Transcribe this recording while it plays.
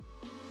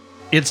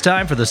It's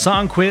time for the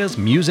Song Quiz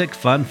Music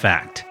Fun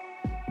Fact.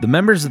 The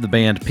members of the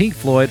band Pink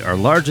Floyd are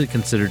largely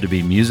considered to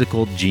be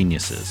musical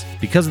geniuses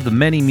because of the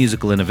many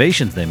musical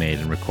innovations they made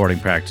in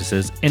recording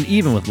practices and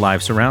even with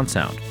live surround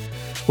sound.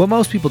 What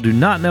most people do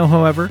not know,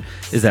 however,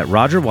 is that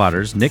Roger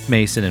Waters, Nick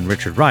Mason, and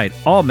Richard Wright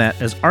all met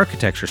as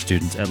architecture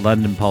students at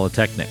London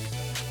Polytechnic.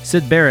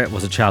 Sid Barrett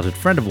was a childhood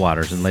friend of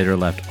Waters and later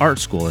left art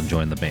school and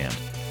joined the band.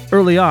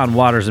 Early on,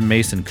 Waters and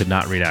Mason could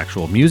not read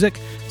actual music,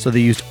 so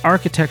they used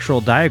architectural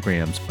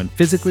diagrams when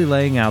physically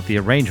laying out the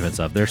arrangements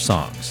of their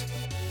songs.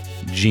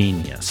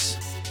 Genius.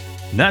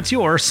 That's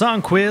your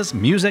Song Quiz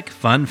Music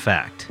Fun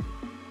Fact.